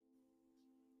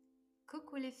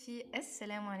Coucou les filles,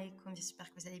 assalamu alaikum,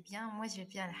 j'espère que vous allez bien. Moi je vais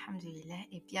bien, alhamdoulilah,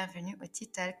 et bienvenue au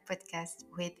Talk Podcast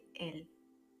with Elle.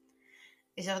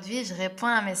 Aujourd'hui, je réponds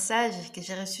à un message que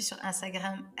j'ai reçu sur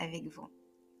Instagram avec vous.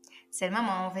 Selma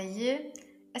m'a envoyé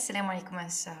assalamu alaikum ma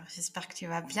soeur, j'espère que tu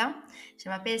vas bien. Je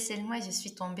m'appelle Selma et je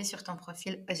suis tombée sur ton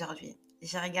profil aujourd'hui.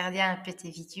 J'ai regardé un peu tes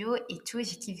vidéos et tout, et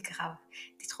j'ai kiffé grave.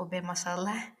 T'es trop belle,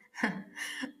 mashallah.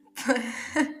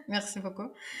 Merci beaucoup.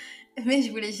 Mais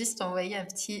je voulais juste t'envoyer un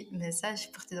petit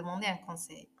message pour te demander un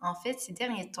conseil. En fait, ces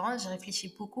derniers temps, je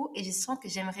réfléchis beaucoup et je sens que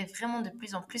j'aimerais vraiment de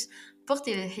plus en plus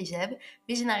porter le hijab,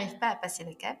 mais je n'arrive pas à passer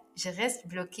le cap. Je reste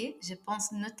bloquée, je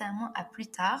pense notamment à plus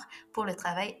tard pour le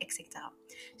travail, etc.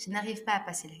 Je n'arrive pas à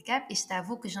passer le cap et je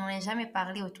t'avoue que j'en ai jamais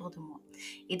parlé autour de moi.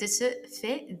 Et de ce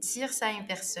fait, dire ça à une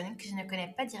personne que je ne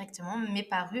connais pas directement m'est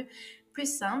paru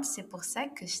plus simple. C'est pour ça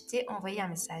que je t'ai envoyé un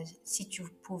message. Si tu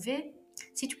pouvais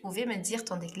me dire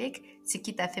ton déclic, ce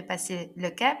qui t'a fait passer le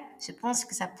cap, je pense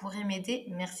que ça pourrait m'aider.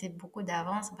 Merci beaucoup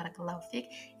d'avance, barakallahu fik.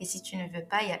 Et si tu ne veux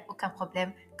pas, il n'y a aucun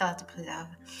problème, qu'Allah te préserve.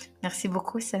 Merci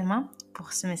beaucoup Selma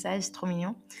pour ce message trop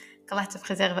mignon. Qu'Allah te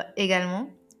préserve également.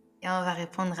 Et on va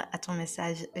répondre à ton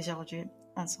message aujourd'hui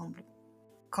ensemble.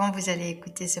 Quand vous allez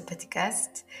écouter ce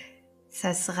podcast,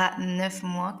 ça sera 9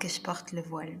 mois que je porte le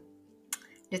voile.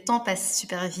 Le temps passe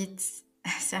super vite,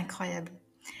 c'est incroyable.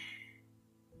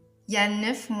 Il y a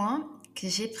 9 mois que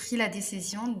j'ai pris la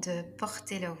décision de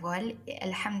porter le voile et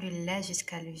alhamdulillah,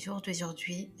 jusqu'à le jour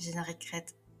d'aujourd'hui, je ne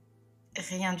regrette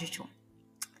rien du tout.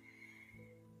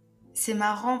 C'est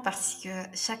marrant parce que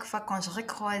chaque fois quand je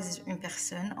recroise une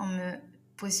personne, on me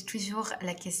pose toujours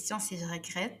la question si je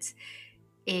regrette.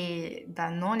 Et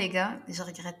non les gars, je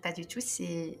regrette pas du tout.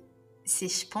 C'est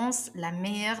je pense la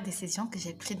meilleure décision que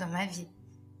j'ai prise dans ma vie.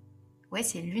 Ouais,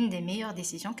 c'est l'une des meilleures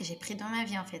décisions que j'ai prises dans ma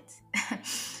vie en fait.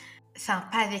 Enfin,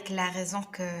 pas avec la raison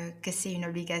que c'est une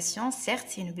obligation. Certes,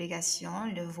 c'est une obligation.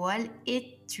 Le voile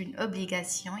est une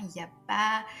obligation. Il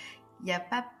n'y a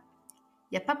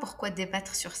pas pourquoi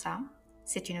débattre sur ça.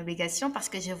 C'est une obligation parce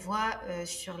que je vois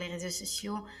sur les réseaux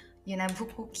sociaux, il y en a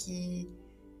beaucoup qui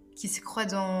se croient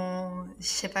dans je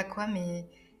sais pas quoi, mais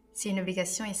c'est une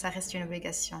obligation et ça reste une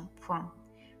obligation. Point.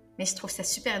 Mais je trouve ça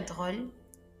super drôle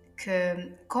que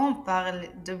quand on parle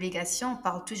d'obligation, on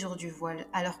parle toujours du voile,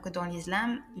 alors que dans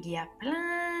l'islam, il y a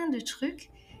plein de trucs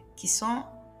qui sont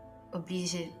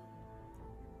obligés.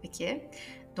 Ok?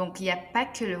 Donc, il n'y a pas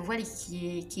que le voile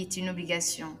qui est une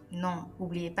obligation. Non,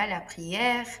 n'oubliez pas la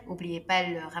prière, n'oubliez pas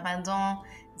le ramadan,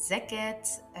 zakat,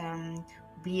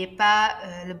 n'oubliez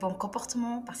pas le bon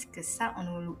comportement, parce que ça,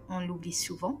 on l'oublie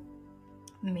souvent.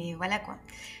 Mais voilà quoi.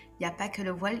 Il n'y a pas que le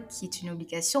voile qui est une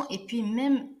obligation. Et puis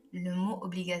même le mot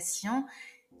obligation,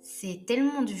 c'est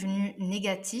tellement devenu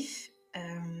négatif,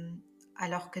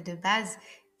 alors que de base,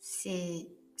 c'est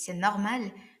normal.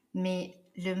 Mais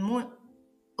le mot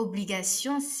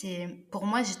obligation, pour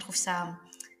moi, je trouve ça,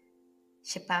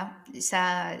 je sais pas,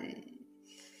 ça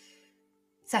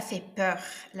fait peur,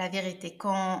 la vérité.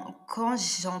 Quand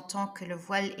j'entends que le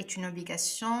voile est une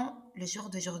obligation, le jour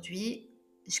d'aujourd'hui,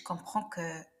 je comprends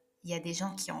qu'il y a des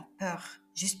gens qui ont peur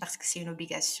juste parce que c'est une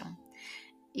obligation.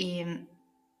 Et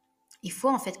il faut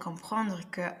en fait comprendre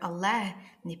que Allah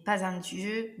n'est pas un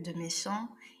Dieu de méchants.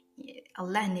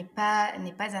 Allah n'est pas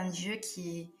un Dieu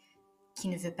qui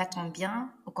ne veut pas ton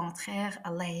bien. Au contraire,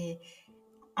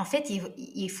 en fait,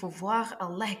 il faut voir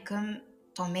Allah comme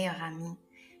ton meilleur ami.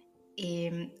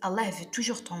 Et Allah veut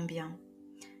toujours ton bien.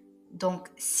 Donc,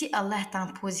 si Allah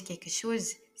t'impose quelque chose,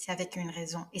 c'est avec une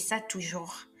raison. Et ça,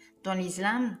 toujours. Dans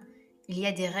l'islam, il y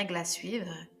a des règles à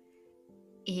suivre.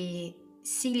 Et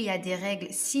s'il y a des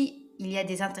règles, s'il y a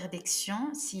des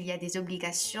interdictions, s'il y a des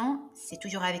obligations, c'est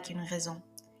toujours avec une raison.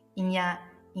 Il n'y a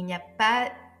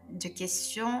pas de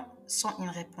question sans une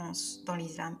réponse dans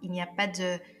l'islam. Il n'y a pas tout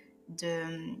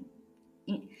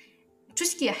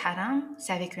ce qui est haram,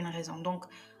 c'est avec une raison. Donc,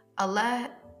 Allah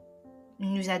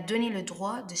nous a donné le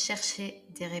droit de chercher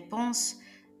des réponses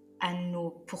à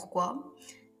nos pourquoi.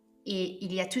 Et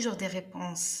il y a toujours des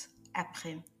réponses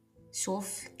après.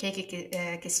 Sauf quelques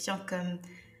questions comme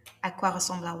à quoi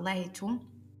ressemble Allah et tout.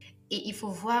 Et il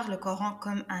faut voir le Coran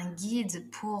comme un guide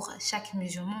pour chaque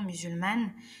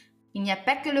musulmane. Il n'y a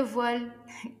pas que le voile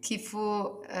qu'il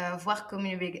faut voir comme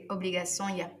une obligation.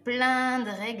 Il y a plein de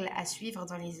règles à suivre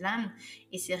dans l'islam.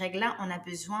 Et ces règles-là, on a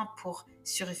besoin pour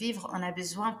survivre, on a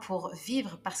besoin pour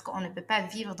vivre parce qu'on ne peut pas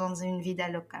vivre dans une vie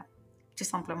d'aloca. Tout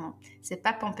simplement. C'est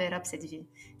pas pumper up cette vie.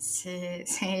 C'est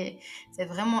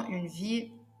vraiment une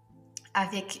vie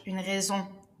avec une raison.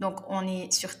 Donc, on est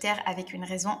sur terre avec une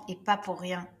raison et pas pour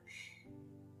rien.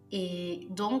 Et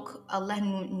donc, Allah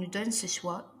nous donne ce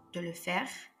choix de le faire.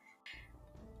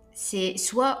 C'est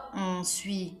soit on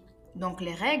suit donc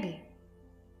les règles,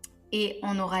 et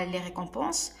on aura les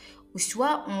récompenses, ou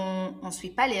soit on ne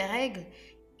suit pas les règles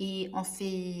et on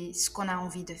fait ce qu'on a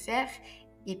envie de faire,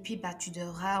 et puis bah, tu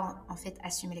devras en fait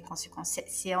assumer les conséquences.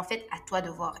 C'est en fait à toi de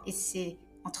voir, et c'est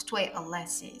entre toi et Allah.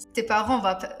 Tes parents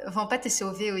vont pas te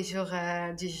sauver au jour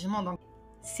du jugement, donc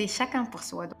c'est chacun pour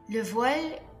soi. Donc, le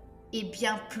voile est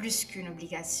bien plus qu'une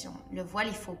obligation. Le voile,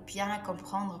 il faut bien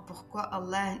comprendre pourquoi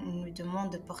Allah nous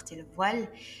demande de porter le voile.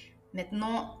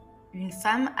 Maintenant, une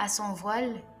femme a son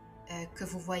voile que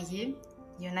vous voyez.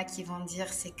 Il y en a qui vont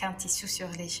dire c'est qu'un tissu sur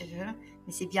les cheveux,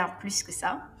 mais c'est bien plus que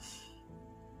ça.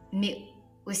 Mais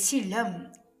aussi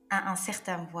l'homme a un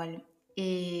certain voile.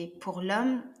 Et pour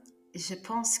l'homme, je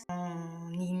pense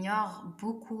qu'on ignore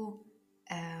beaucoup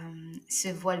ce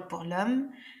voile pour l'homme.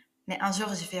 Mais un jour,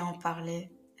 je vais en parler,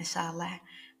 Inch'Allah.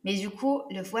 Mais du coup,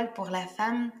 le voile pour la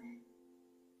femme,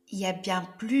 il y a bien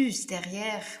plus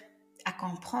derrière à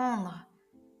comprendre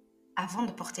avant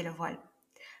de porter le voile.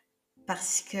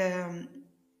 Parce que,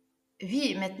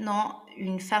 oui, maintenant,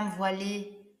 une femme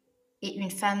voilée et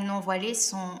une femme non voilée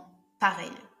sont pareilles.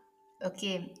 Ok,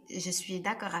 je suis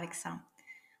d'accord avec ça.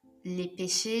 Les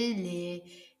péchés,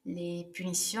 les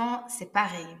punitions, c'est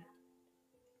pareil.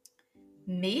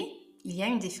 Mais il y a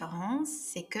une différence,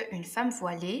 c'est qu'une femme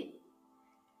voilée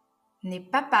n'est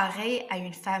pas pareille à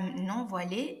une femme non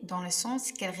voilée dans le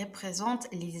sens qu'elle représente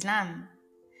l'islam.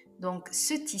 Donc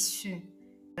ce tissu,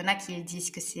 il y en a qui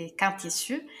disent que c'est qu'un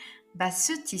tissu, bah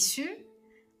ce tissu,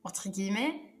 entre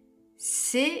guillemets,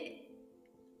 c'est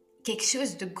quelque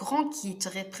chose de grand qui te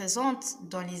représente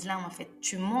dans l'islam en fait.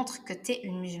 Tu montres que tu es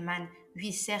une musulmane.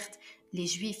 Oui, certes, les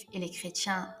juifs et les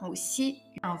chrétiens ont aussi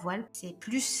un voile. C'est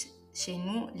plus chez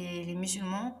nous, les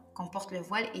musulmans, qu'on porte le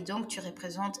voile et donc tu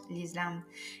représentes l'islam.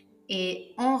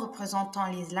 Et en représentant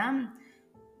l'islam,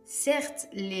 certes,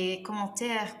 les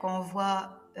commentaires qu'on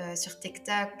voit sur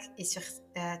TikTok et sur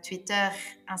Twitter,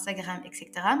 Instagram, etc.,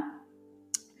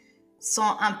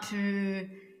 sont un peu...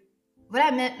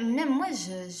 Voilà, même moi,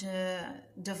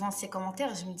 devant ces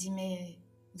commentaires, je me dis, mais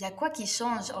il y a quoi qui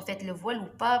change? En fait, le voile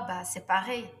ou pas, bah, c'est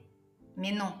pareil.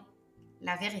 Mais non,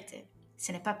 la vérité,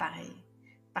 ce n'est pas pareil.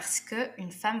 Parce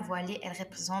qu'une femme voilée, elle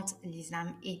représente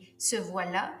l'islam. Et ce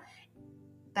voile-là,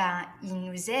 ben, il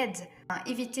nous aide à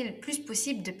éviter le plus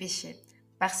possible de pécher.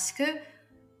 Parce que,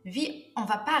 oui, on ne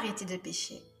va pas arrêter de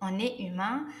pécher. On est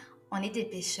humain, on est des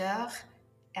pécheurs.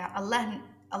 Allah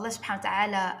subhanahu wa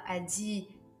ta'ala a dit,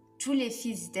 tous les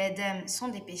fils d'Adam sont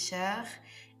des pécheurs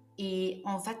et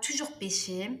on va toujours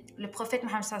pécher. Le prophète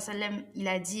Mohammed sallallahu alayhi wa sallam, il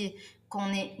a dit qu'on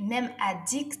est même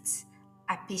addict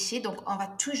à pécher. Donc, on va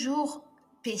toujours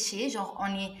pécher. Genre,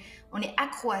 on est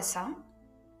accro à ça.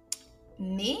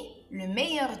 Mais le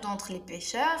meilleur d'entre les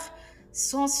pécheurs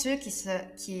sont ceux qui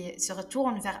se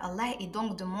retournent vers Allah et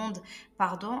donc demandent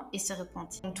pardon et se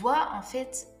repentent. On doit en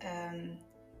fait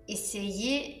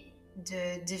essayer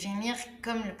de devenir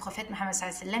comme le prophète Mohammed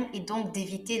sallallahu alayhi wa sallam et donc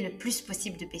d'éviter le plus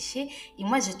possible de pécher. Et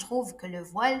moi, je trouve que le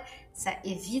voile, ça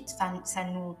évite, ça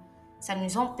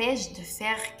nous empêche de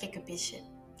faire quelques péchés.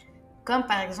 Comme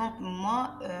par exemple,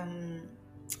 moi,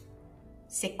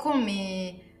 c'est con,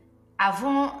 mais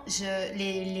avant,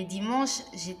 les dimanches,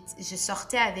 je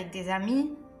sortais avec des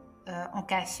amis en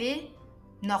café,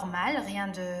 normal, rien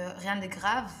de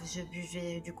grave. Je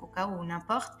buvais du coca ou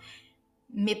n'importe.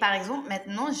 Mais par exemple,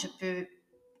 maintenant, je peux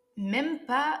même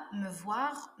pas me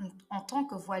voir en tant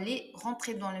que voilée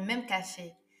rentrer dans le même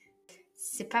café.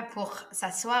 C'est pas pour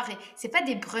s'asseoir, c'est pas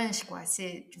des brunchs quoi.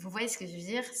 Vous voyez ce que je veux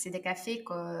dire? C'est des cafés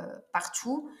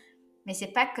partout. Mais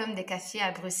c'est pas comme des cafés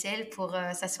à Bruxelles pour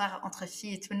s'asseoir entre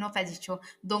filles et tout. Non, pas du tout.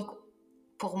 Donc,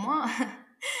 pour moi,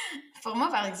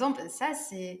 par exemple, ça,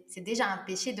 c'est déjà un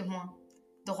péché de moins.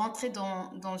 De rentrer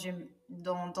dans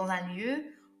un lieu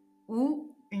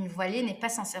où une voilée n'est pas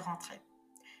censée rentrer.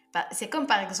 Bah, c'est comme,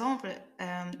 par exemple,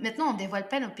 maintenant, on ne dévoile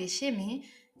pas nos péchés, mais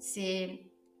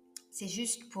c'est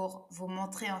juste pour vous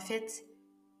montrer, en fait,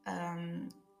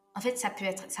 ça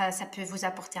peut vous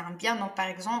apporter un bien. Donc, par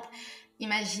exemple,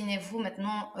 imaginez-vous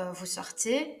maintenant, vous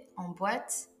sortez en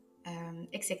boîte,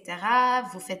 etc.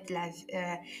 Vous faites la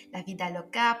vida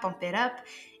loca, pump it up.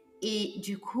 Et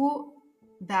du coup,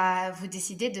 bah, vous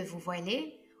décidez de vous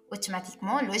voiler.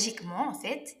 Automatiquement, logiquement, en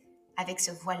fait, avec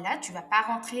ce voile-là, tu ne vas pas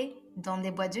rentrer dans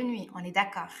des boîtes de nuit. On est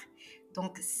d'accord.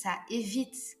 Donc, ça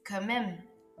évite quand même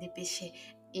des péchés.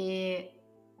 Et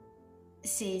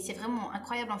c'est vraiment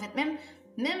incroyable, en fait.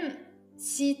 Même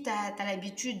si tu as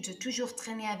l'habitude de toujours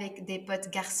traîner avec des potes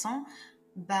garçons,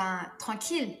 ben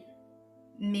tranquille.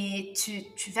 Mais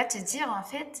tu vas te dire, en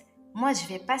fait, moi, je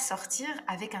vais pas sortir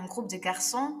avec un groupe de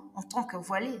garçons en tant que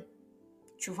voilée.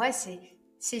 Tu vois,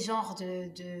 c'est genre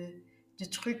de de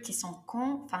trucs qui sont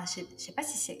cons. Enfin, je sais pas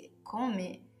si c'est con,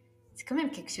 mais c'est quand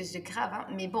même quelque chose de grave, hein.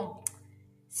 Mais bon,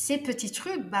 ces petits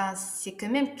trucs, ben, c'est quand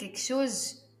même quelque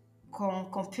chose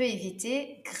qu'on peut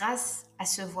éviter grâce à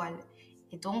ce voile.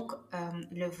 Et donc,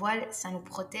 le voile, ça nous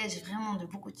protège vraiment de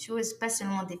beaucoup de choses, pas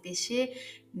seulement des péchés,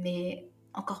 mais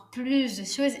encore plus de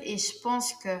choses. Et je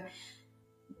pense que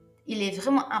il est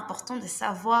vraiment important de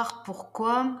savoir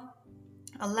pourquoi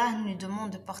Allah nous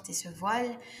demande de porter ce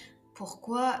voile.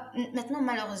 Pourquoi maintenant,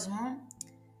 malheureusement,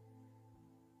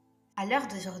 à l'heure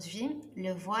d'aujourd'hui,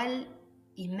 le voile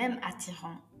est même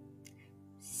attirant.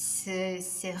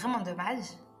 C'est vraiment dommage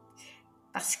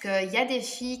parce qu'il y a des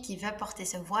filles qui veulent porter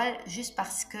ce voile juste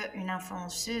parce qu'une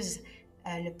influenceuse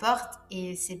le porte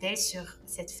et c'est belle sur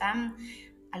cette femme,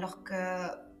 alors que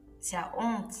c'est la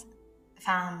honte.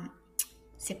 Enfin,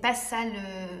 c'est pas ça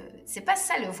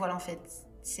le voile en fait.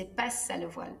 C'est pas ça le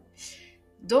voile.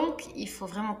 Donc, il faut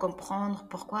vraiment comprendre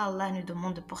pourquoi Allah nous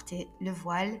demande de porter le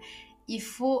voile. Il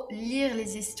faut lire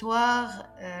les histoires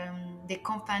des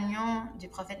compagnons du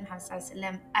prophète Mohammed sallallahu alayhi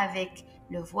wa sallam avec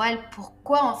le voile.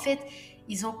 Pourquoi en fait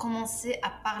ils ont commencé à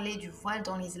parler du voile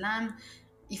dans l'islam.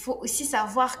 Il faut aussi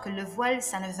savoir que le voile,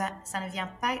 ça ne vient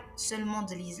pas seulement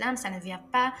de l'islam, ça ne vient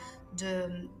pas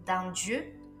d'un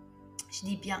Dieu. Je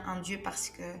dis bien un Dieu parce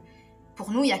que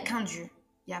pour nous, il n'y a qu'un Dieu.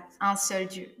 Il y a un seul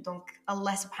Dieu, donc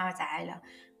Allah subhanahu wa ta'ala.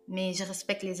 Mais je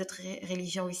respecte les autres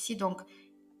religions aussi. Donc,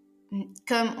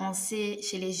 comme on sait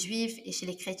chez les juifs et chez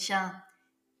les chrétiens,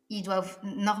 ils doivent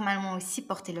normalement aussi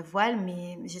porter le voile,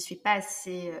 mais je suis pas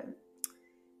assez,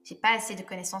 j'ai pas assez de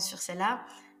connaissances sur cela.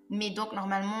 Mais donc,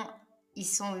 normalement, ils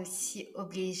sont aussi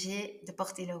obligés de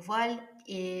porter le voile.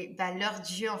 Et bah, leur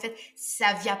Dieu, en fait,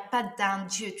 ça vient pas d'un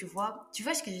Dieu, tu vois. Tu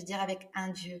vois ce que je veux dire avec un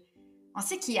Dieu? On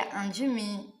sait qu'il y a un Dieu,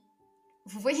 mais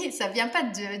vous voyez, ça vient pas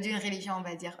d'une religion, on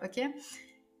va dire, ok?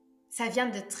 Ça vient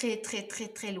de très, très, très,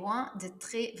 très loin,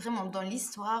 vraiment dans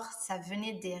l'histoire, ça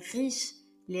venait des riches.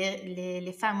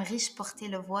 Les femmes riches portaient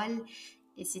le voile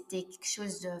et c'était quelque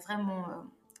chose de vraiment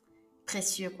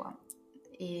précieux, quoi.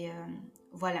 Et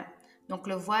voilà. Donc,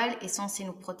 le voile est censé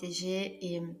nous protéger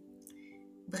et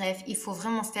bref, il faut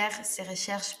vraiment faire ces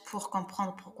recherches pour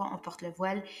comprendre pourquoi on porte le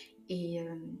voile et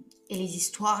les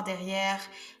histoires derrière.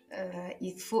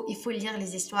 Il faut lire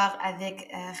les histoires avec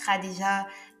Khadija,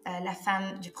 la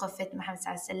femme du prophète Mohammed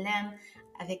sallallahu alayhi wa sallam,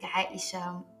 avec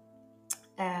Aïcha,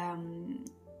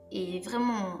 et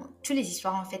vraiment toutes les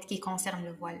histoires en fait qui concernent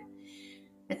le voile.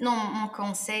 Maintenant, mon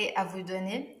conseil à vous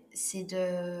donner, c'est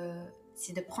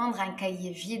de prendre un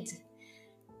cahier vide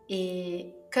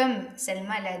et comme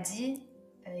Selma l'a dit,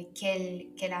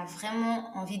 qu'elle a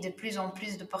vraiment envie de plus en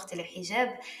plus de porter le hijab,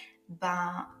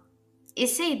 ben,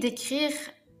 essaye d'écrire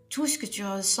tout ce que tu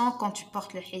ressens quand tu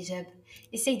portes le hijab.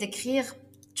 Essaye d'écrire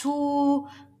tout.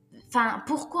 Enfin,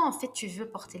 pourquoi en fait tu veux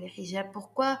porter le hijab?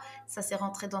 Pourquoi ça s'est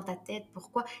rentré dans ta tête?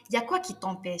 Pourquoi? Il y a quoi qui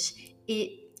t'empêche?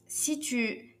 Et si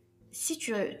tu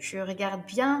regardes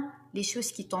bien les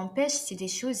choses qui t'empêchent, c'est des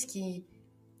choses qui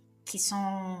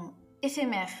sont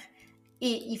éphémères.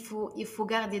 Et il faut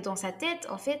garder dans sa tête,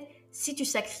 en fait, si tu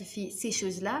sacrifies ces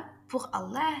choses-là pour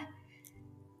Allah,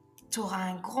 tu auras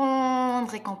une grande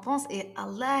récompense et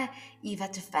Allah, il va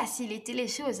te faciliter les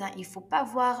choses, hein. Il ne faut pas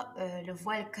voir le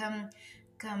voile comme,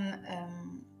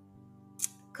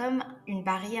 comme une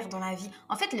barrière dans la vie.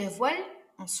 En fait, le voile,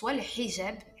 en soi, le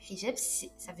hijab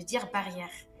ça veut dire barrière.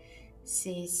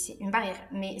 C'est une barrière.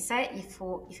 Mais ça, il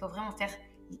faut vraiment faire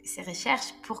ces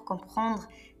recherches pour comprendre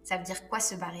ça veut dire quoi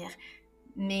ce barrière.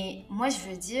 Mais moi, je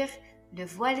veux dire, le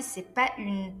voile, c'est pas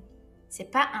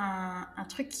un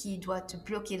truc qui doit te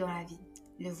bloquer dans la vie.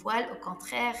 Le voile, au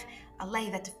contraire, Allah,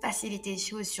 il va te faciliter les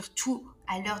choses, surtout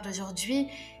à l'heure d'aujourd'hui.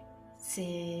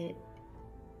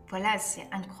 Voilà, c'est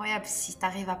incroyable si tu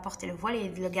arrives à porter le voile et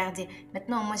de le garder.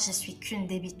 Maintenant, moi, je suis qu'une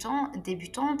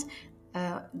débutante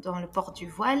dans le port du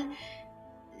voile.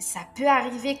 Ça peut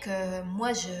arriver que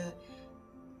moi,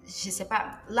 je sais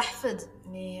pas, l'ahfad,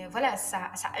 mais voilà,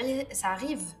 ça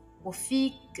arrive aux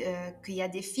filles qu'il y a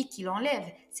des filles qui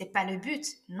l'enlèvent. C'est pas le but.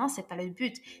 Non, c'est pas le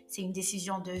but. C'est une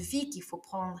décision de vie qu'il faut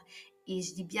prendre. Et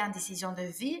je dis bien décision de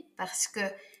vie parce que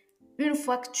une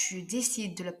fois que tu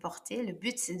décides de le porter, le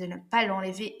but c'est de ne pas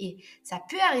l'enlever et ça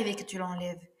peut arriver que tu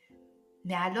l'enlèves.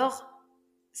 Mais alors,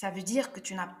 ça veut dire que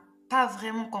tu n'as pas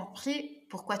vraiment compris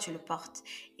pourquoi tu le portes.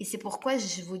 Et c'est pourquoi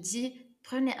je vous dis,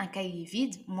 prenez un cahier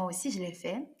vide. Moi aussi, je l'ai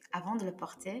fait avant de le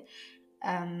porter.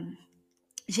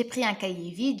 J'ai pris un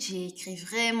cahier vide, j'ai écrit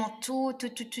vraiment tout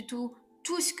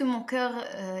ce que mon cœur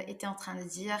était en train de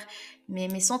dire,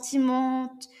 mes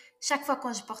sentiments. Chaque fois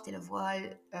quand je portais le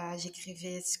voile,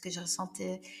 j'écrivais ce que je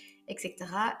ressentais, etc.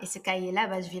 Et ce cahier-là,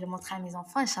 bah, je vais le montrer à mes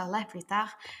enfants, Inch'Allah, plus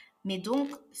tard. Mais donc,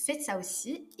 faites ça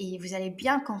aussi et vous allez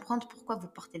bien comprendre pourquoi vous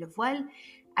portez le voile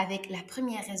avec la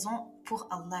première raison pour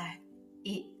Allah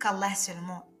et qu'Allah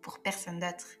seulement, pour personne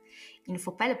d'autre. Il ne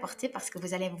faut pas le porter parce que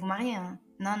vous allez vous marier. Hein.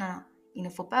 Non, non, non. Il ne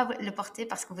faut pas le porter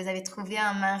parce que vous avez trouvé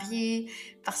un mari,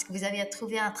 parce que vous avez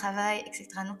trouvé un travail, etc.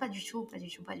 Non, pas du tout, pas du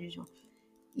tout, pas du tout.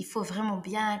 Il faut vraiment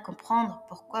bien comprendre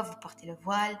pourquoi vous portez le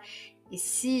voile. Et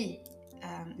si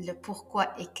le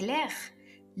pourquoi est clair,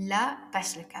 là,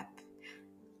 passe le cap.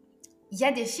 Il y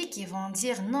a des filles qui vont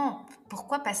dire non,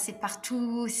 pourquoi passer par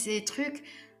tous ces trucs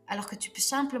alors que tu peux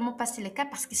simplement passer le cap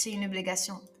parce que c'est une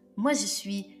obligation. Moi, je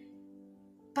suis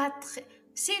pas très...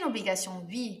 C'est une obligation,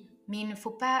 oui, mais il ne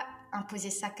faut pas imposer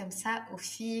ça comme ça aux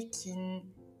filles qui ne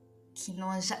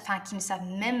savent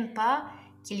même pas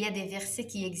qu'il y a des versets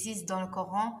qui existent dans le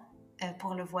Coran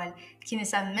pour le voile, qui ne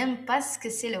savent même pas ce que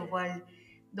c'est le voile.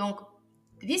 Donc,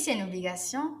 oui, c'est une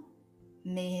obligation,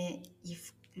 mais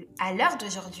à l'heure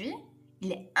d'aujourd'hui,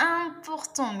 il est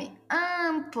important, mais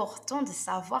important de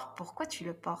savoir pourquoi tu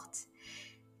le portes.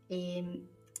 Et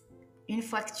une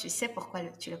fois que tu sais pourquoi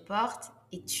tu le portes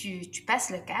et tu passes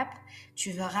le cap,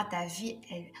 tu verras ta vie,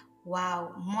 waouh,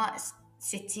 moi,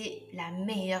 c'était la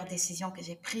meilleure décision que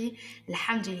j'ai prise.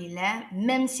 Alhamdulillah,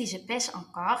 même si je pêche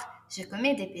encore, je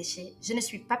commets des péchés, je ne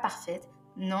suis pas parfaite,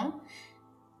 non,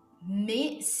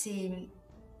 mais c'est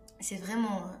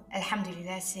vraiment,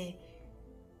 alhamdulillah,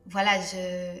 voilà,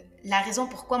 la raison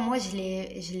pourquoi moi je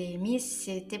l'ai mis,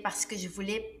 c'était parce que je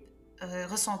voulais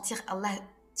ressentir Allah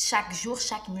chaque jour,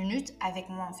 chaque minute avec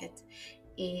moi en fait.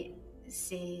 Et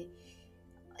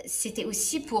c'était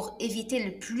aussi pour éviter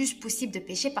le plus possible de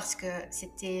pécher parce que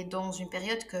c'était dans une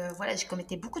période que voilà, je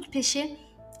commettais beaucoup de péchés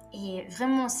et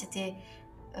vraiment c'était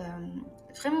euh,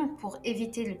 vraiment pour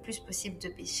éviter le plus possible de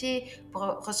pécher, pour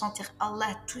ressentir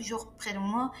Allah toujours près de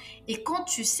moi. Et quand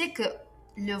tu sais que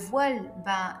le voile,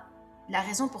 ben, la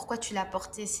raison pourquoi tu l'as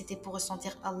porté, c'était pour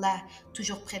ressentir Allah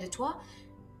toujours près de toi,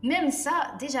 même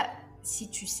ça, déjà, si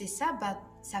tu sais ça, ben,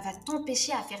 ça va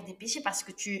t'empêcher à faire des péchés parce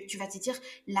que tu vas te dire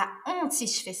la honte si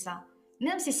je fais ça.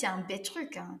 Même si c'est un bête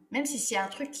truc, hein, même si c'est un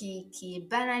truc qui est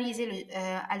banalisé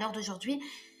à l'heure d'aujourd'hui,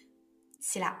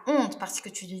 c'est la honte parce que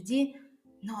tu te dis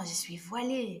non, je suis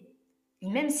voilée. Et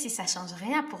même si ça change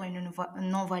rien pour une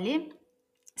non-voilée,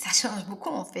 ça change beaucoup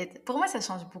en fait. Pour moi, ça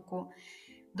change beaucoup.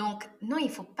 Donc, non,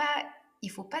 il faut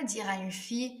pas dire à une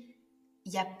fille,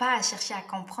 il n'y a pas à chercher à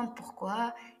comprendre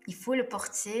pourquoi, il faut le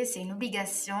porter, c'est une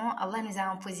obligation, Allah nous a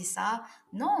imposé ça.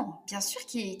 Non, bien sûr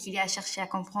qu'il y a à chercher à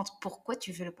comprendre pourquoi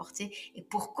tu veux le porter et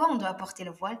pourquoi on doit porter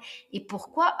le voile et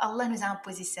pourquoi Allah nous a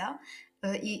imposé ça.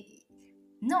 Et,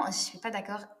 non, je ne suis pas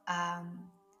d'accord à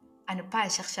ne pas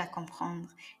chercher à comprendre.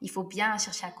 Il faut bien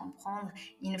chercher à comprendre.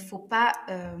 Il ne faut pas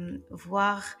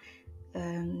voir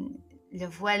le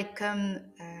voile comme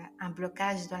un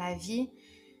blocage dans la vie.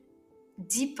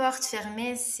 10 portes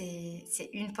fermées, c'est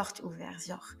une porte ouverte.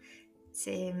 Genre,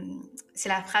 c'est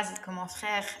la phrase que mon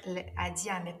frère a dit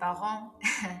à mes parents.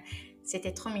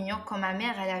 C'était trop mignon. Quand ma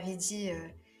mère, elle avait dit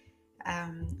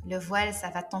le voile, ça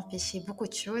va t'empêcher beaucoup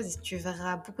de choses. Tu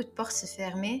verras beaucoup de portes se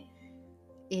fermer.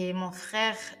 Et mon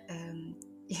frère,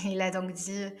 il a donc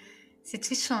dit, c'est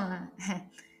touchant, hein.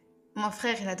 Mon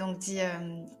frère, il a donc dit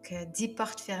que 10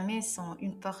 portes fermées sont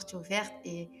une porte ouverte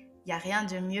et il n'y a rien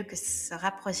de mieux que se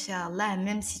rapprocher à Allah,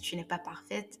 même si tu n'es pas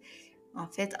parfaite. En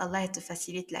fait, Allah, il te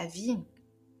facilite la vie.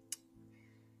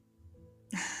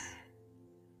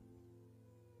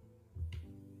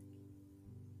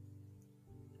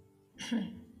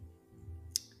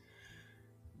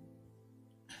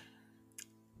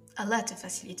 Allah te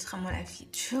facilite vraiment la vie,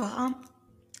 tu vois.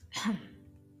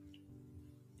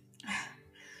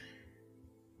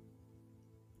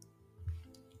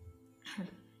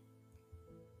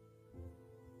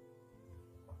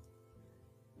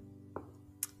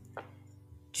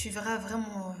 Tu verras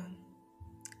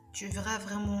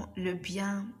vraiment le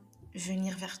bien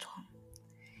venir vers toi.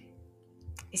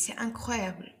 Et c'est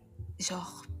incroyable.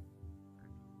 Genre,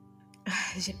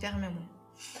 j'ai perdu mes mots.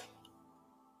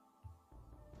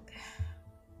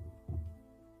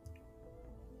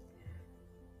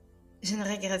 Je ne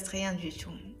regrette rien du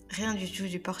tout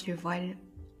du porte-voile,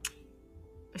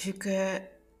 vu que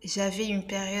j'avais une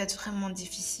période vraiment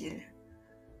difficile.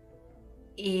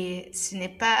 Et ce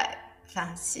n'est pas,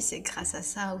 enfin si c'est grâce à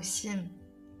ça aussi,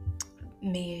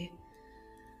 mais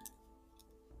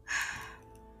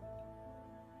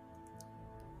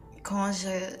quand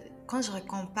je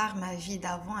compare ma vie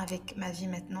d'avant avec ma vie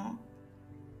maintenant,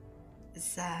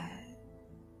 ça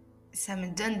me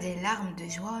donne des larmes de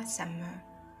joie, c'est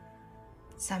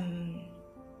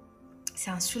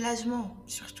un soulagement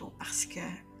surtout parce que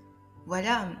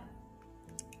voilà,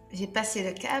 j'ai passé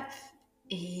le cap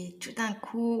Et tout d'un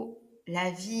coup,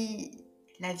 la vie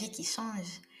qui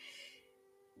change.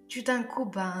 Tout d'un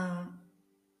coup,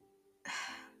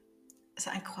 c'est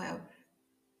incroyable.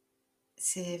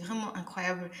 C'est vraiment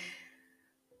incroyable.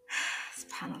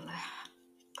 Subhanallah.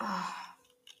 Oh.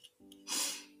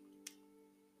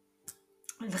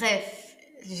 Bref,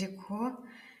 du coup,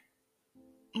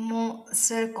 mon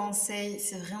seul conseil,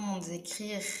 c'est vraiment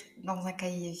d'écrire dans un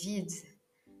cahier vide,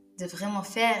 de vraiment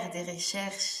faire des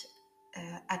recherches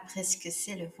après ce que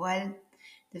c'est le voile,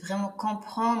 de vraiment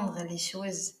comprendre les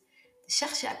choses, de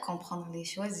chercher à comprendre les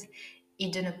choses et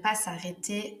de ne pas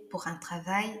s'arrêter pour un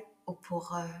travail ou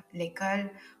pour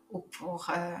l'école ou pour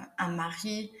un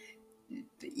mari.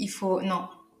 Non,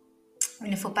 il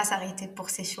ne faut pas s'arrêter pour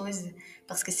ces choses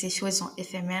parce que ces choses sont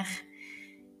éphémères.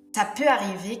 Ça peut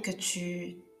arriver que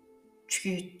tu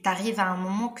arrives à un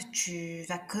moment que tu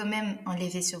vas quand même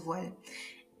enlever ce voile.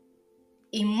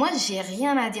 Et moi, j'ai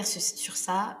rien à dire sur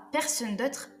ça. Personne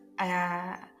d'autre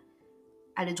a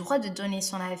le droit de donner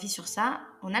son avis sur ça.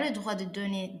 On a le droit de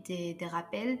donner des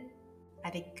rappels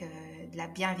avec de la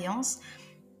bienveillance.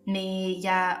 Mais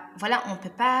voilà, on peut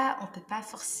pas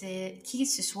forcer qui que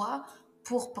ce soit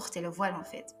pour porter le voile en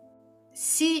fait.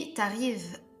 Si tu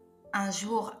arrives un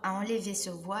jour à enlever ce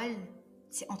voile,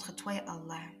 c'est entre toi et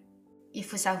Allah. Il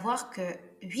faut savoir que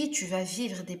oui, tu vas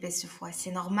vivre des baisses de foi,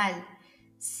 c'est normal.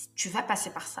 Tu vas passer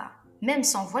par ça. Même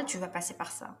sans voile, tu vas passer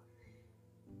par ça.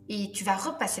 Et tu vas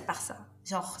repasser par ça.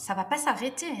 Genre, ça va pas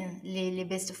s'arrêter. Les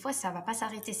baisses de foi, ça va pas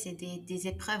s'arrêter. C'est des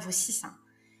épreuves aussi, ça.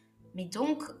 Mais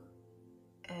donc,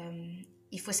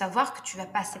 il faut savoir que tu vas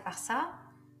passer par ça,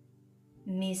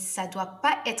 mais ça doit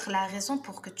pas être la raison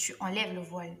pour que tu enlèves le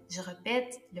voile. Je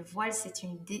répète, le voile, c'est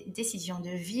une décision de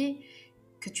vie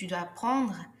que tu dois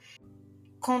prendre.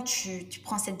 Quand tu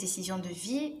prends cette décision de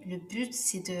vie, le but,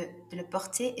 c'est de le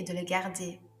porter et de le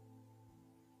garder.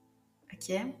 Ok?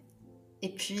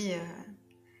 Et puis,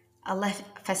 Allah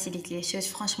facilite les choses.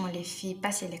 Franchement, les filles,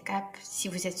 passez le cap. Si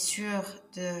vous êtes sûres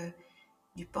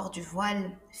du port du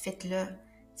voile, faites-le.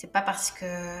 C'est pas parce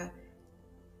que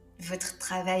votre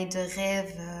travail de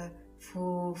rêve,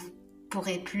 vous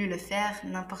pourrez plus le faire,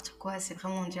 n'importe quoi. C'est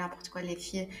vraiment du n'importe quoi, les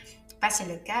filles. Passez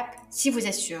le cap si vous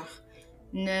êtes sûres.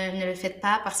 Ne le faites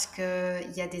pas parce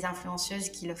qu'il y a des influenceuses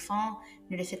qui le font.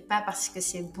 Ne le faites pas parce que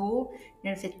c'est beau. Ne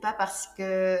le faites pas parce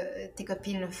que tes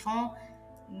copines le font.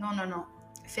 Non, non, non.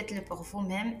 Faites-le pour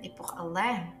vous-même et pour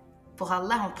Allah. Pour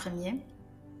Allah en premier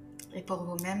et pour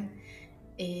vous-même.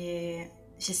 Et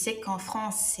je sais qu'en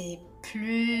France, c'est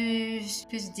plus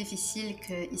difficile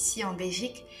qu'ici en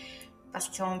Belgique. Parce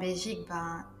qu'en Belgique,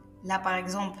 là, par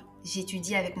exemple,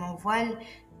 j'étudie avec mon voile.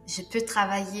 Je peux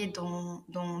travailler dans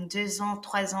 2 ans,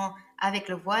 3 ans avec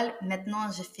le voile. Maintenant,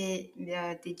 je fais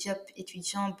des jobs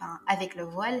étudiants avec le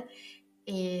voile.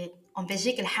 Et en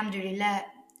Belgique, alhamdoulilah,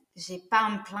 j'ai pas à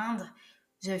me plaindre.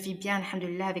 Je vis bien,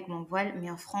 alhamdoulilah, avec mon voile.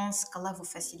 Mais en France, qu'Allah vous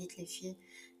facilite les filles.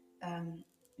 Euh,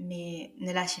 mais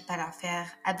ne lâchez pas l'affaire,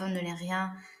 abandonnez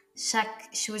rien.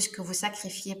 Chaque chose que vous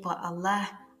sacrifiez pour Allah,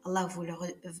 Allah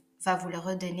va vous le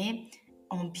redonner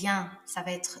en bien. Ça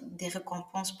va être des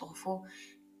récompenses pour vous.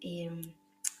 Et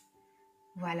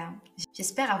voilà.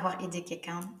 J'espère avoir aidé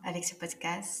quelqu'un avec ce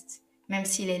podcast, même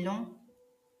s'il est long.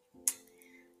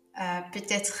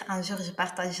 Peut-être un jour je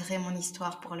partagerai mon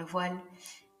histoire pour le voile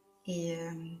et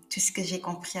tout ce que j'ai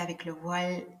compris avec le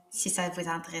voile, si ça vous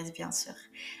intéresse bien sûr.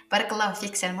 Barakallahu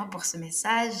fik seulement pour ce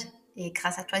message et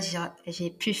grâce à toi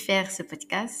j'ai pu faire ce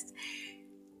podcast.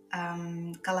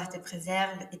 Qu'Allah te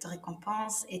préserve et te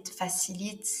récompense et te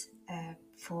facilite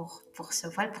pour ce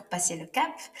voile, pour passer le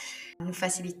cap. Nous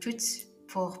facilite toutes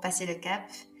pour passer le cap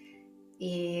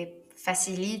et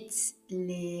facilite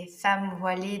les femmes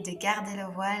voilées de garder le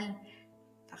voile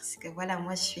parce que voilà,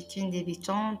 moi je suis qu'une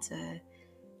débutante.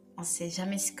 On ne sait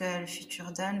jamais ce que le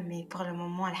futur donne, mais pour le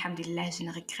moment, alhamdulillah, je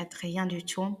ne regrette rien du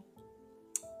tout.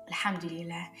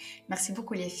 Alhamdulillah. Merci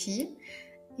beaucoup les filles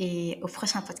et au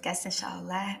prochain podcast,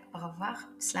 Inch'Allah. Au revoir.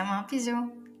 Salam,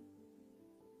 bisous.